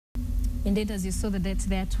Indeed, as you saw the date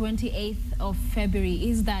there, 28th of February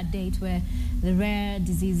is that date where the Rare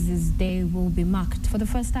Diseases Day will be marked for the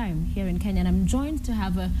first time here in Kenya. And I'm joined to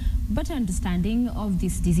have a better understanding of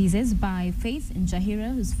these diseases by Faith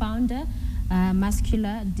Njahira, who's founder,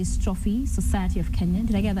 Muscular Dystrophy Society of Kenya.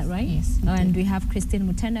 Did I get that right? Yes. And we have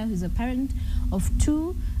Mutena, who's a parent of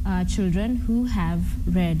 2 children who have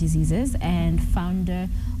rare diseases and founder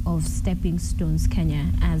of Stepping Stones Kenya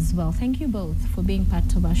as well. Thank you both for being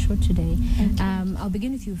part of our show today. I'll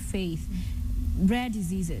begin with you, Faith. Rare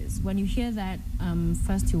diseases, when you hear that,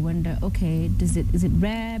 first you wonder, okay, is it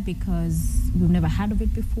rare because we've never heard of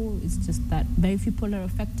it before? It's just that very few people are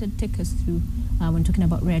affected. Take us through, when talking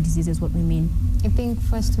about rare diseases, what we mean. I think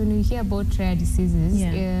first when we hear about rare diseases,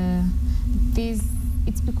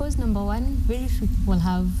 it's because number one, very few people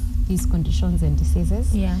have these conditions and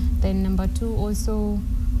diseases. Yeah. Then number two, also,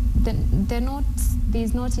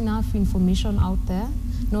 there's not enough information out there.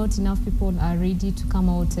 Not enough people are ready to come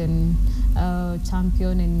out and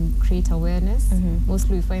champion and create awareness.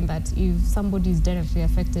 Mostly we find that if somebody is directly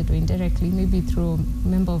affected or indirectly, maybe through a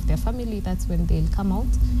member of their family, that's when they'll come out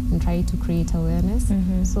and try to create awareness.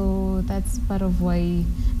 So that's part of why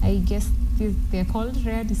I guess they're called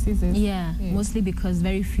rare diseases. Yeah, mostly because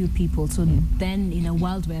very few people. So then in a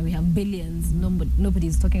world where we have billions,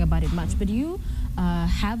 nobody's talking about it much. But you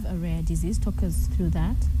have a rare disease. Talk us through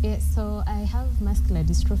that. Yes, so I have muscular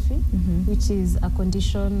dystrophy, which is a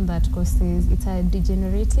condition that causes, it's a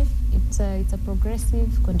degenerative, it's a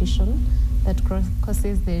progressive condition that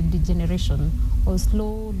causes the degeneration or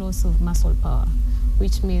slow loss of muscle power,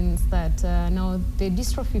 which means that now the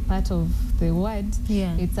dystrophy part of the word,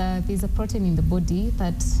 there's a protein in the body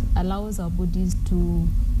that allows our bodies to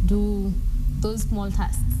do those small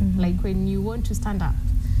tasks. Like when you want to stand up,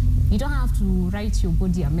 you don't have to write your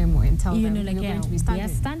body a memo and tell them like, you're going to be standing. We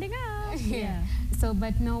are standing up. So,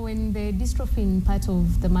 but now when the dystrophin part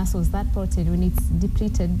of the muscles, that protein, when it's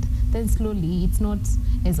depleted, then slowly it's not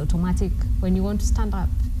as automatic. When you want to stand up,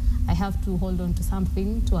 I have to hold on to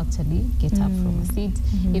something to actually get up from a seat.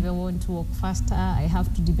 If I want to walk faster, I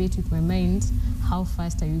have to debate with my mind, how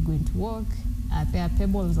fast are you going to walk? Are there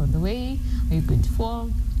pebbles on the way? Are you going to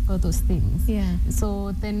fall? All those things.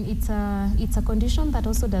 So then it's a condition that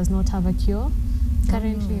also does not have a cure.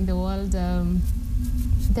 Currently in the world,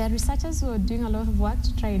 there are researchers who are doing a lot of work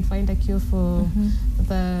to try and find a cure for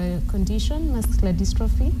the condition, muscular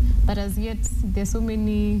dystrophy. But as yet, there's so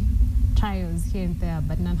many trials here and there,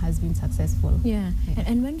 but none has been successful.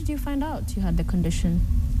 And when did you find out you had the condition?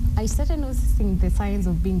 I started noticing the signs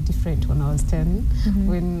of being different when I was 10.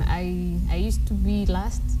 When I used to be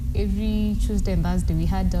last. Every Tuesday and Thursday, we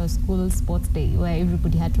had a school sports day where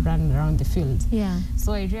everybody had to run around the field.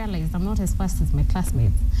 So I realized I'm not as fast as my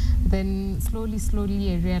classmates. Then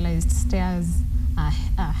slowly, I realized stairs are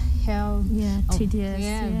hell. Tedious.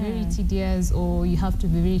 Very tedious, or you have to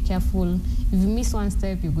be very careful. If you miss one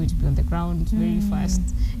step, you're going to be on the ground very fast,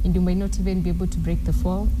 and you might not even be able to break the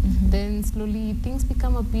fall. Then slowly, things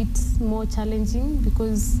become a bit more challenging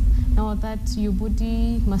because now that your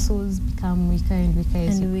body muscles become weaker and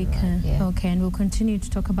weaker. Okay, and we'll continue to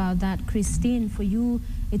talk about that. Christine, for you,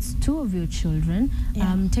 it's 2 of your children.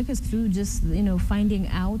 Take us through just, finding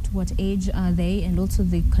out what age are they and also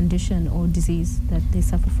the condition or disease that they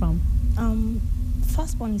suffer from.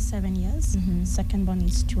 Firstborn is 7 years. Secondborn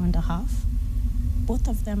is 2.5. Both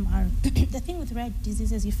of them are... The thing with rare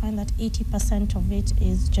diseases, you find that 80% of it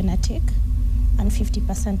is genetic and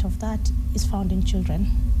 50% of that is found in children.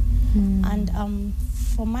 And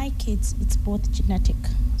for my kids, it's both genetic.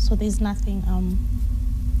 So there's nothing...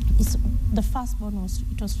 the firstborn was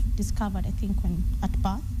discovered, I think, when at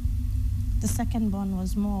birth. The secondborn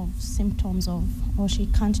was more of symptoms of, she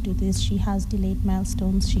can't do this, she has delayed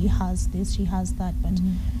milestones, she has this, she has that. But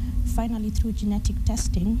finally, through genetic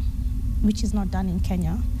testing, which is not done in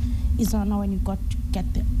Kenya, is now when you got to get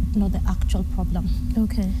the actual problem.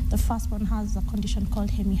 The firstborn has a condition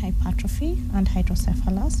called hemihypertrophy and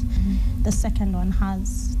hydrocephalus. The second one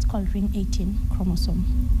it's called ring 18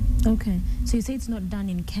 chromosome. So you say it's not done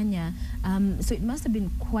in Kenya. So it must have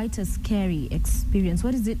been quite a scary experience.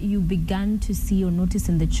 What is it you began to see or notice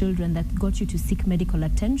in the children that got you to seek medical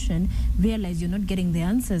attention, realize you're not getting the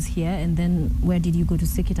answers here, and then where did you go to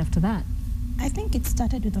seek it after that? I think it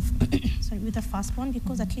started with the firstborn,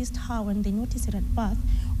 because at least her, when they noticed it at birth,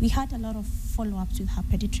 we had a lot of follow-ups with her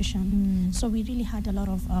pediatrician. So we really had a lot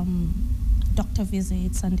of doctor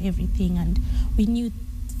visits and everything, and we knew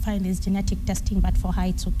fine, there's genetic testing, but for her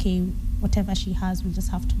it's okay. Whatever she has, we'll just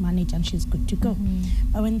have to manage and she's good to go.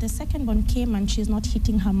 But when the second born came and she's not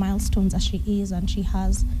hitting her milestones as she is, and she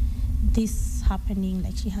has this happening,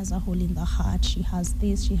 like she has a hole in the heart, she has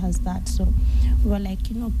this, she has that. So we were like,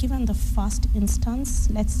 given the first instance,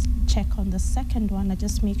 let's check on the second one and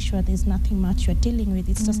just make sure there's nothing much you're dealing with.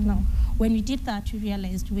 It's just now, when we did that, we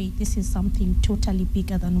realized, wait, this is something totally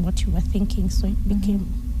bigger than what you were thinking. So it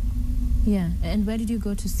became... Yeah, and where did you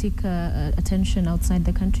go to seek attention outside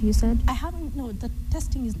the country, you said? I haven't, no,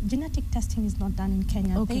 genetic testing is not done in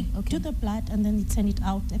Kenya. Okay, they do the blood and then they send it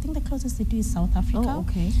out. I think the closest they do is South Africa. Oh,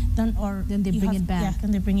 okay. Then they bring it back. Yeah,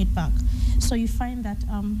 then they bring it back. So you find that,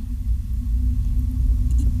 and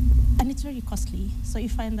it's very costly. So you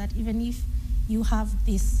find that even if you have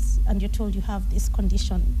this and you're told you have this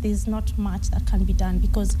condition, there's not much that can be done,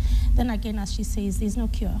 because then again, as she says, there's no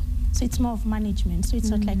cure. So it's more of management. So it's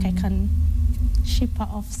not like I can ship her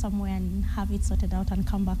off somewhere and have it sorted out and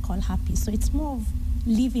come back all happy. So it's more of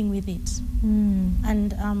living with it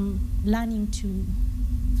and learning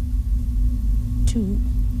to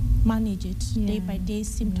manage it day by day,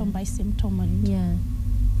 symptom by symptom.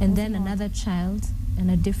 And then another child and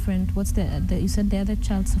a different, you said the other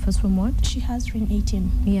child suffers from what? She has ring 18.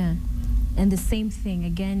 Yeah. And the same thing,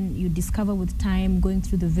 again, you discover with time, going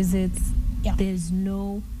through the visits, there's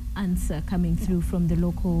no answer coming through from the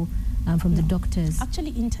local, from the doctors. Actually,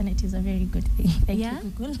 internet is a very good thing. Thank you,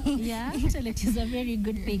 Google. Yeah. Internet is a very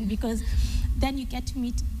good thing, because then you get to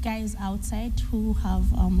meet guys outside who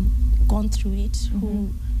have gone through it,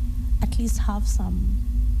 who at least have some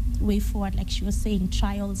way forward, like she was saying,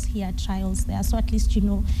 trials here, trials there. So at least,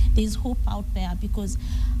 there's hope out there, because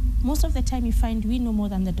most of the time you find we know more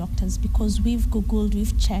than the doctors, because we've Googled,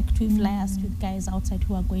 we've checked, we've liaised with guys outside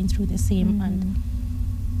who are going through the same, and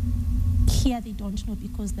here they don't know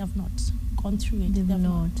because they've not gone through it. They've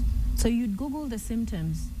not. So you'd Google the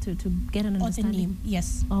symptoms to get an understanding? Or the name,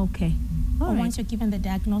 yes. Okay. All right. Once you're given the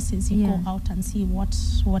diagnosis, you go out and see what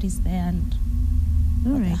is there and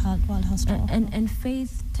what the world has to offer. And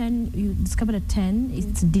Faith, 10, you discovered a 10,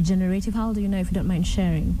 it's degenerative. How old do you know, if you don't mind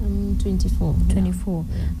sharing? 24. 24.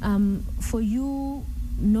 Yeah. For you,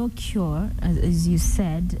 no cure, as you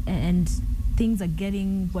said, and things are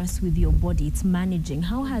getting worse with your body, it's managing.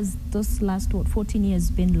 How has those last 14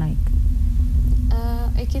 years been like?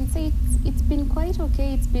 I can say it's been quite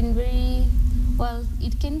okay. It's been very, well,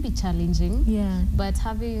 it can be challenging, but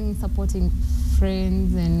having supporting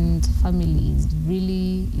friends and family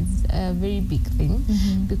is a very big thing,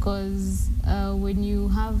 because when you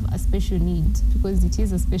have a special need, because it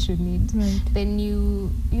is a special need, then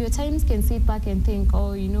you at times can sit back and think,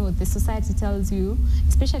 oh, the society tells you,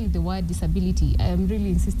 especially the word disability. I am really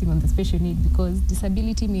insisting on the special need, because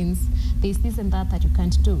disability means there's this and that you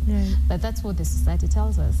can't do. But that's what the society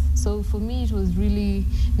tells us. So for me, it was really,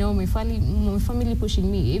 my family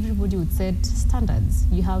pushing me. Everybody would set standards.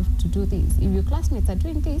 You have to do this. If your classmates are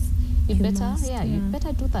doing this, you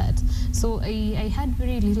better do that. So I had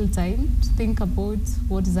very little time to think about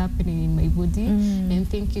what is happening in my body, and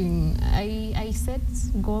thinking, I set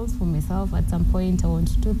goals for myself. At some point I want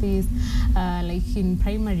to do this. Like in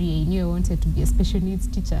primary, I knew I wanted to be a special needs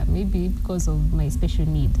teacher, maybe because of my special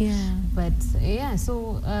need. But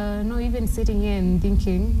so even sitting here and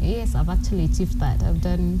thinking, yes, I've actually achieved that.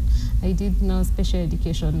 I did now special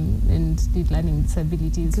education and did learning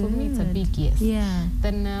disabilities. Good. For me, it's a big yes.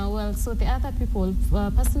 Then, so the other people,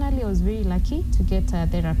 personally, I was very lucky to get a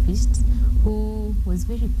therapist who was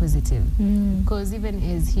very positive, because even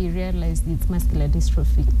as he realized it's muscular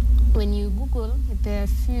dystrophy, when you Google, there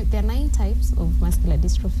are 9 types of muscular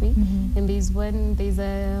dystrophy, and there's one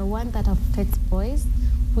that affects boys,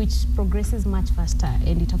 which progresses much faster,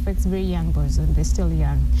 and it affects very young boys when they're still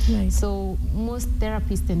young. So most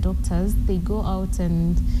therapists and doctors, they go out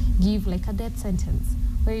and give like a death sentence,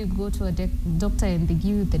 where you go to a doctor and they give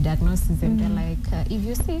you the diagnosis, and they're like, if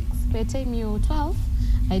you're 6, by the time you're 12,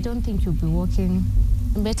 I don't think you'll be walking.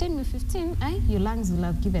 And by the time you're 15, your lungs will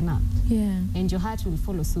have given up. And your heart will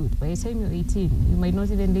follow suit. By the time you're 18, you might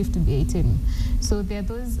not even live to be 18. So there are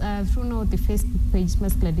those, through now the Facebook page,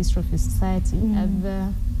 Muscular Dystrophy Society.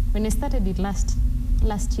 When I started it last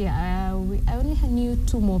year, I only knew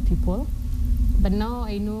 2 more people. But now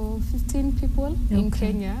I know 15 people in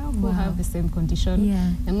Kenya who have the same condition.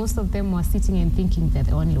 And most of them were sitting and thinking they're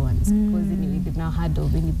the only ones, because anyway, they've now heard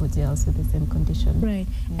of anybody else with the same condition.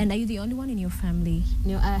 And are you the only one in your family?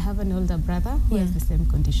 No, I have an older brother who has the same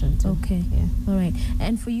condition too. All right.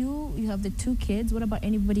 And for you, you have the 2 kids. What about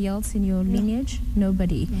anybody else in your lineage?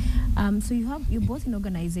 Nobody. So you're both in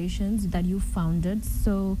organizations that you founded.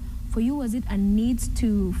 So for you, was it a need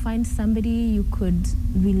to find somebody you could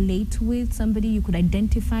relate with, somebody you could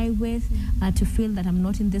identify with, to feel that I'm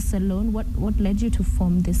not in this alone? What led you to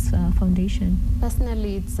form this foundation?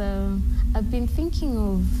 Personally, it's I've been thinking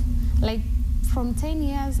of like from 10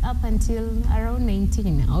 years up until around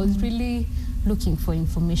 19, I was really looking for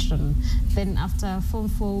information. Then after Form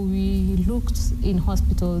 4, we looked in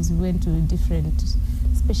hospitals, we went to different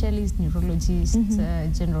specialists, neurologists,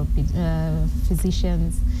 general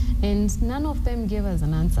physicians, and none of them gave us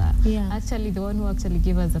an answer. Yeah. Actually, the one who actually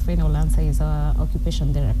gave us the final answer is our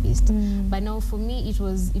occupation therapist. But now for me, it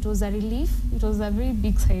was a relief. It was a very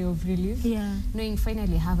big sigh of relief, knowing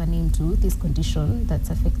finally I have a name to this condition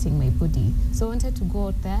that's affecting my body. So I wanted to go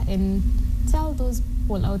out there and tell those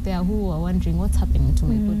people out there who are wondering what's happening to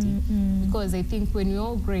my body. Because I think when you're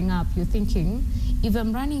all growing up, you're thinking, if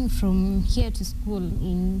I'm running from here to school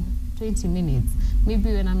in 20 minutes,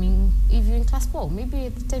 maybe when if you're in class 4, maybe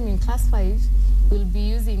at the time in class 5, we'll be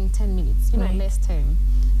using 10 minutes, less time.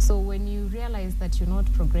 So when you realize that you're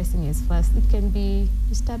not progressing as fast, it can be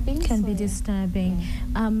disturbing. Disturbing.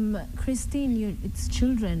 Christine, it's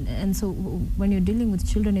children, and so when you're dealing with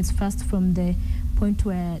children, it's first from the point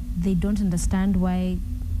where they don't understand why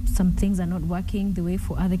some things are not working the way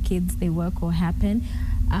for other kids they work or happen.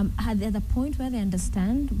 At the point where they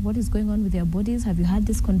understand what is going on with their bodies, have you had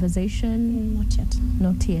this conversation? Not yet.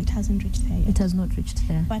 Not yet. It hasn't reached there yet. It has not reached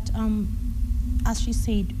there. But as she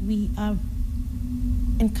said, we are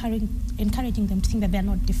encouraging them to think that they're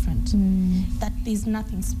not different, that there's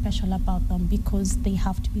nothing special about them, because they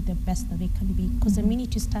have to be the best that they can be. Because the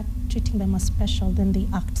minute you start treating them as special, then they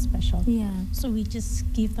act special. So we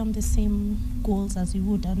just give them the same goals as you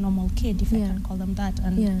would a normal kid, if I can call them that,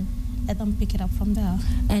 and let them pick it up from there.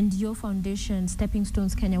 And your foundation, Stepping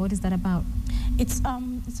Stones Kenya, what is that about? It's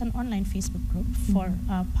an online Facebook group for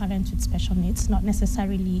parents with special needs, not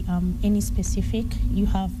necessarily any specific. You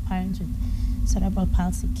have parents with cerebral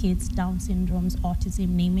palsy, kids, Down syndromes, autism,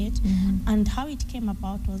 name it. And how it came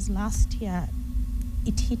about was last year,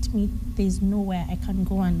 it hit me, there's nowhere I can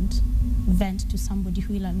go and vent to somebody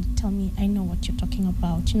who will tell me, I know what you're talking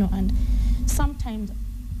about, and sometimes,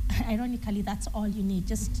 ironically, that's all you need,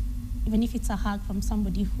 just even if it's a hug from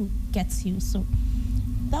somebody who gets you. So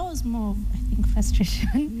that was more of, I think,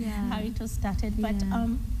 frustration, how it was started. But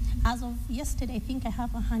as of yesterday, I think I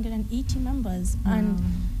have 180 members, and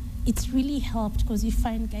it's really helped, because you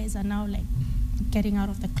find guys are now like getting out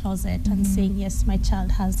of the closet and saying, yes, my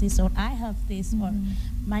child has this, or I have this, or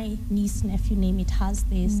my niece, nephew, name it, has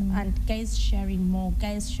this. And guys sharing more,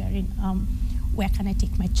 guys sharing, where can I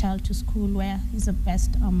take my child to school, where is the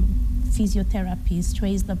best physiotherapist,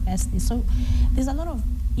 where is the best this. So there's a lot of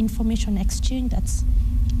information exchange that's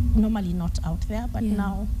normally not out there, but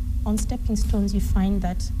now on Stepping Stones you find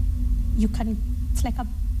that you can, it's like a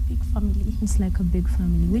big family. It's like a big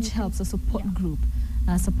family, which helps a support group,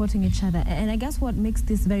 supporting each other. And I guess what makes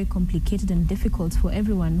this very complicated and difficult for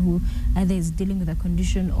everyone who either is dealing with a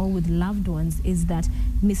condition or with loved ones is that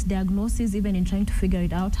misdiagnosis, even in trying to figure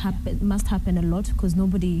it out, must happen a lot, because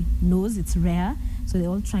nobody knows, it's rare. So they're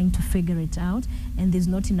all trying to figure it out, and there's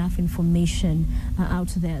not enough information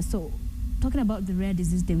out there. So talking about the Rare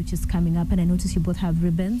Disease Day, which is coming up, and I notice you both have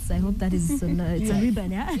ribbons. I hope that is it's a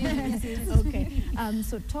ribbon, Okay.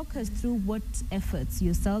 So talk us through what efforts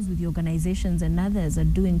yourselves with your organizations and others are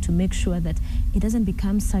doing to make sure that it doesn't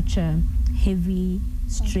become such a heavy,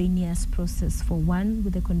 strenuous process for one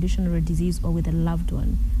with a condition or a disease, or with a loved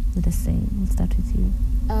one with the same. We'll start with you.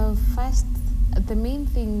 First, the main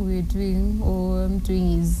thing we're doing, or I'm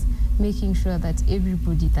doing, is making sure that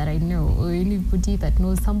everybody that I know, or anybody that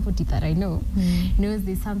knows somebody that I know, knows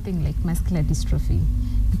there's something like muscular dystrophy.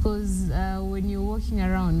 Because when you're walking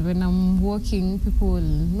around, when I'm walking, people will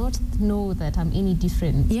not know that I'm any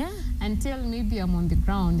different. Until maybe I'm on the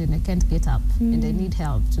ground and I can't get up, and I need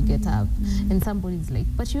help to get up. And somebody's like,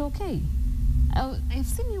 but you're okay. I've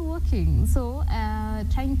seen you walking. So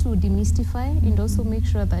trying to demystify and also make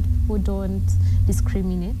sure that people don't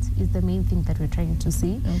discriminate is the main thing that we're trying to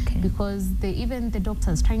see. Because even the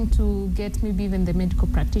doctors, trying to get maybe even the medical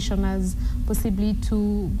practitioners possibly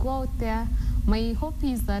to go out there. My hope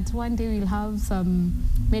is that one day we'll have some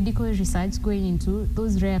medical research going into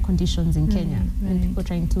those rare conditions in Kenya, and people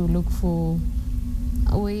trying to look for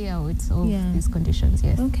a way out of these conditions.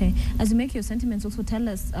 Okay. As you make your sentiments, also tell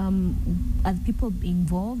us, are people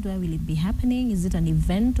involved? Where will it be happening? Is it an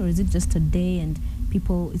event, or is it just a day and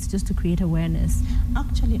people, it's just to create awareness?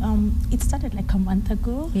 Actually, it started like a month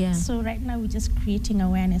ago. So right now we're just creating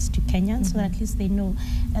awareness to Kenyans, so that at least they know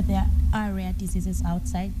that there are rare diseases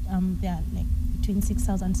outside. There are like between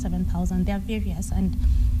 6,000, 7,000. There are various, and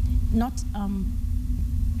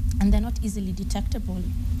they're not easily detectable.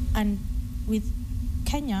 And with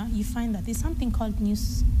Kenya, you find that there's something called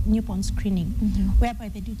newborn screening, whereby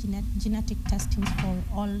they do genetic testing for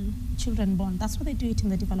all children born. That's why they do it in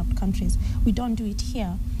the developed countries. We don't do it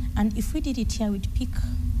here. And if we did it here, we'd pick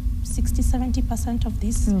 60-70% of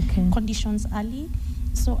these conditions early.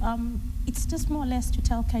 So it's just more or less to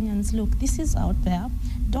tell Kenyans, look, this is out there.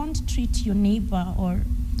 Don't treat your neighbor, or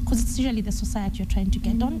because it's usually the society you're trying to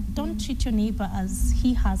get. Don't treat your neighbor as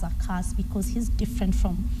he has a curse because he's different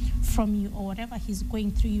from you, or whatever he's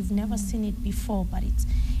going through. You've never seen it before, but it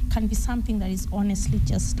can be something that is honestly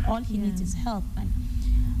just all he needs is help. And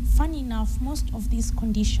funny enough, most of these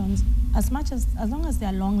conditions, as long as they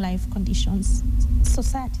are long life conditions,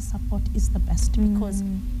 society support is the best, because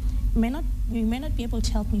you may not be able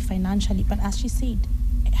to help me financially, but as she said,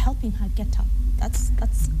 helping her get up,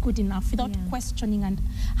 that's good enough, without questioning and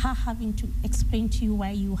her having to explain to you why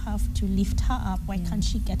you have to lift her up. Why can't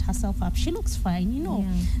she get herself up? She looks fine, you know.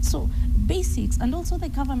 So basics, and also the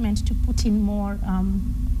government to put in more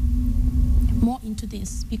into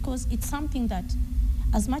this, because it's something that,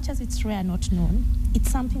 as much as it's rare, not known, it's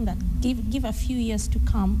something that give a few years to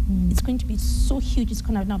come, it's going to be so huge, it's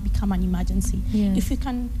going to now become an emergency. If we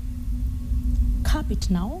can curb it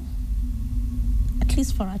now, at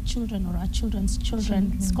least for our children or our children's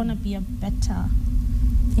children, it's going to be a better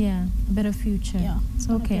future.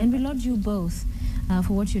 Okay, and we laud you both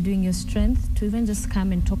for what you're doing, your strength to even just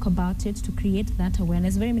come and talk about it, to create that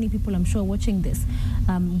awareness. Very many people, I'm sure, watching this,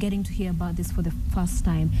 getting to hear about this for the first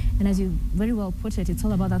time. And as you very well put it, it's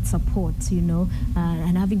all about that support, you know,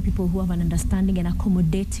 and having people who have an understanding and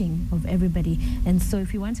accommodating of everybody. And so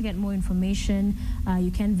if you want to get more information,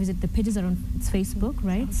 you can visit the pages are on Facebook,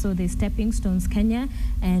 right? So there's Stepping Stones Kenya,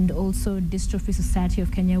 and also Dystrophy Society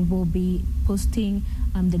of Kenya will be posting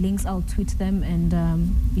the links. I'll tweet them, and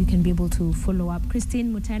you can be able to follow up.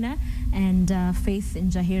 Christine Mutena and Faith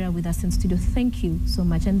Njahira with us in studio. Thank you so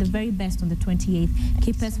much, and the very best on the 28th.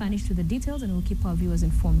 Keep us vanished to the details, and we'll keep our viewers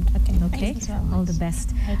informed. Okay. All the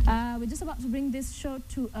best. We're just about to bring this show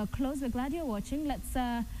to a close. We're glad you're watching. Let's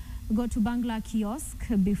go to Bangla Kiosk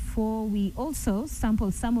before we also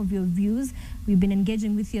sample some of your views. We've been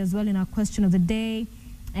engaging with you as well in our question of the day,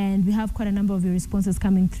 and we have quite a number of your responses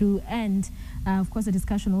coming through, and of course the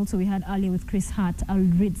discussion also we had earlier with Chris Hart. I'll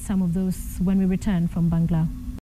read some of those when we return from Bangla.